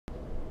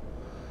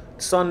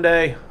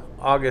Sunday,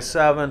 August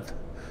 7th,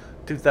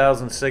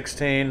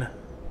 2016. I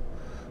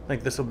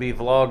think this will be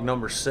vlog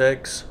number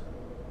 6.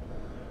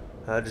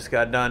 I just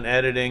got done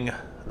editing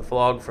the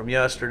vlog from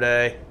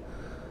yesterday.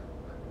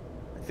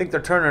 I think they're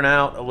turning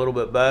out a little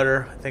bit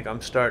better. I think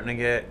I'm starting to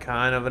get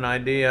kind of an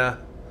idea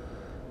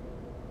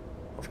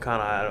of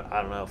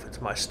I don't know if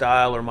it's my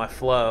style or my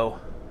flow.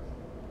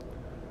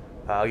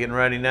 Getting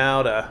ready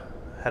now to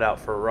head out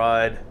for a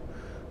ride.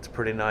 It's a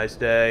pretty nice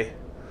day.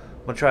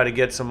 I'm gonna try to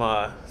get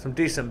some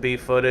decent B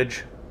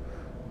footage,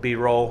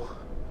 B-roll,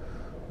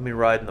 me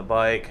riding the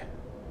bike.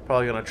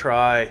 Probably gonna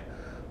try a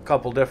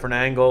couple different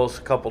angles,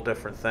 a couple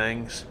different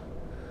things.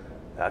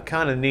 I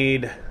kind of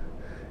need,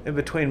 in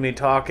between me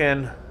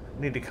talking,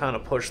 need to kind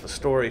of push the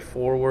story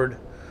forward.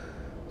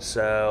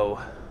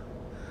 So,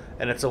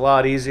 and it's a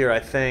lot easier, I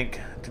think,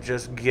 to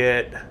just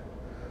get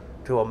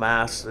to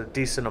amass a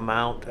decent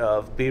amount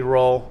of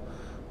B-roll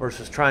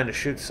versus trying to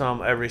shoot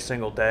some every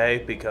single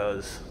day,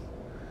 because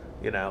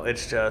you know,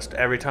 it's just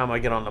every time I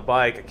get on the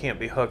bike, I can't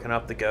be hooking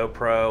up the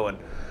GoPro and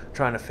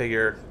trying to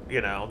figure,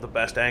 you know, the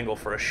best angle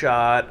for a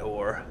shot.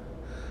 Or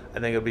I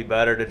think it'd be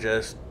better to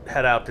just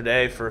head out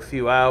today for a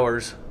few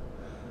hours,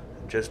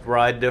 just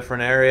ride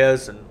different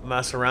areas and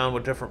mess around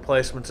with different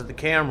placements of the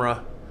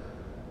camera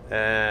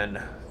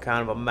and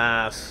kind of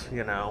amass,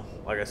 you know,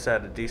 like I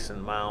said, a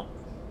decent amount.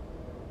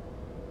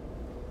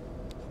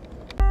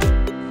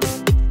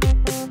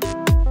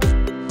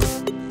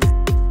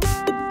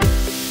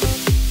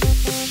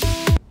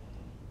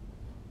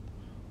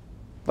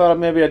 Thought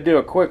maybe I'd do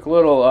a quick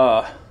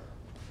little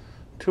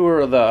tour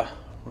of the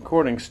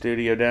recording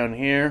studio down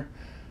here.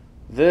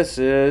 This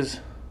is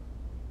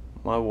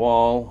my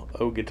wall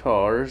of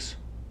guitars.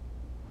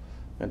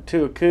 Got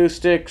 2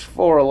 acoustics,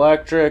 4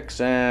 electrics,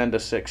 and a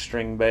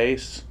 6-string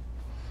bass.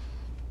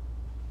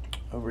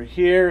 Over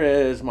here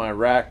is my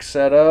rack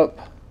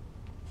setup.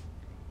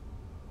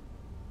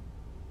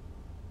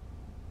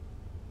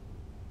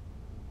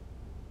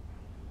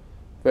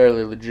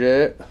 Fairly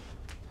legit.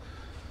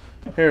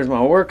 Here's my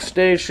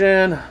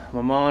workstation,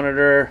 my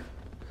monitor,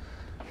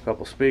 a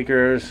couple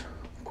speakers,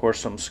 of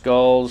course some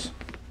skulls,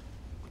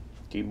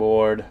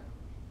 keyboard.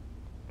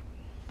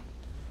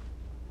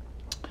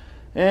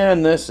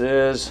 And this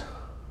is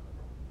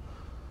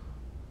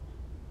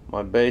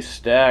my bass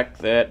stack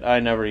that I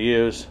never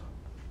use.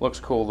 Looks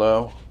cool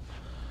though.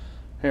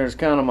 Here's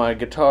kind of my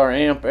guitar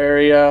amp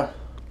area.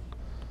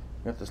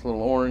 Got this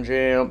little orange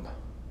amp,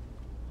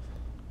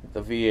 got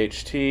the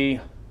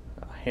VHT,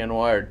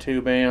 hand-wired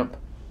tube amp.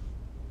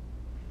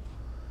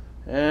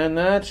 And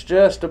that's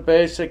just a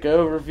basic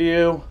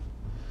overview.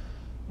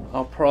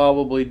 I'll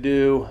probably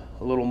do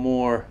a little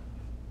more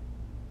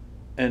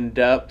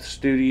in-depth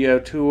studio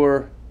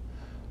tour,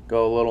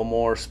 go a little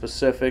more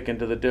specific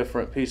into the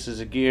different pieces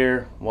of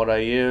gear, what I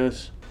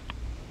use.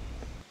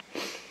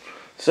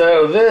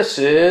 So this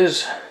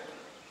is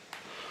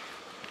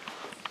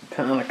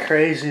kind of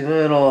crazy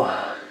little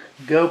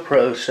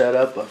GoPro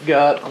setup I've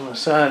got on the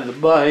side of the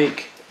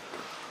bike.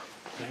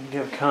 I can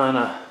give kind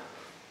of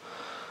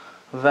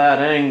that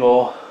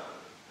angle,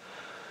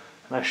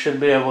 and I should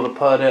be able to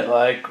put it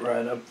like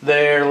right up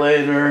there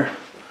later.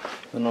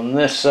 And on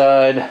this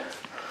side,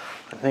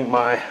 I think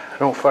my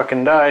 "don't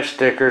fucking die"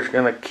 sticker is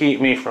gonna keep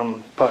me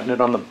from putting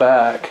it on the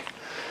back.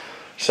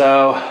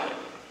 So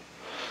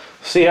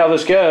see how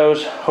this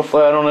goes.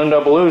 Hopefully I don't end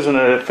up losing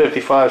it at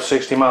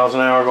 55-60 miles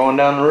an hour going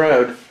down the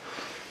road.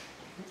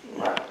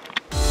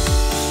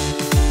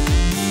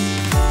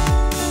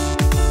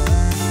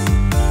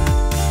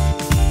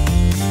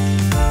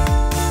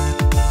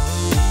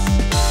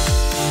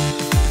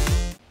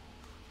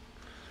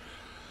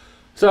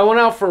 So I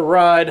went out for a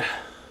ride.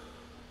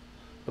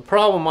 The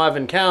problem I've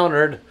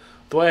encountered,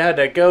 the way I had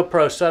that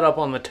GoPro set up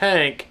on the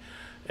tank,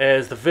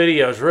 is the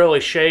video is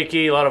really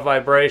shaky, a lot of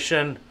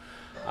vibration.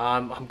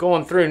 I'm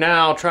going through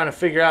now trying to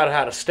figure out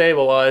how to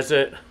stabilize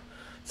it,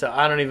 so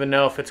I don't even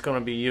know if it's going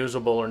to be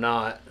usable or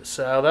not.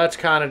 So that's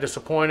kind of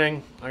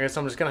disappointing. I guess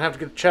I'm just going to have to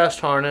get a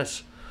chest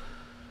harness.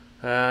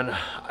 And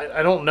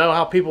I don't know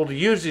how people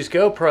use these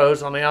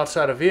GoPros on the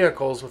outside of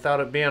vehicles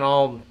without it being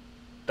all,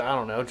 I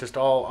don't know, just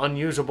all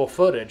unusable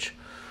footage.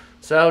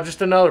 So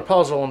just another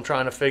puzzle I'm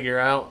trying to figure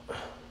out.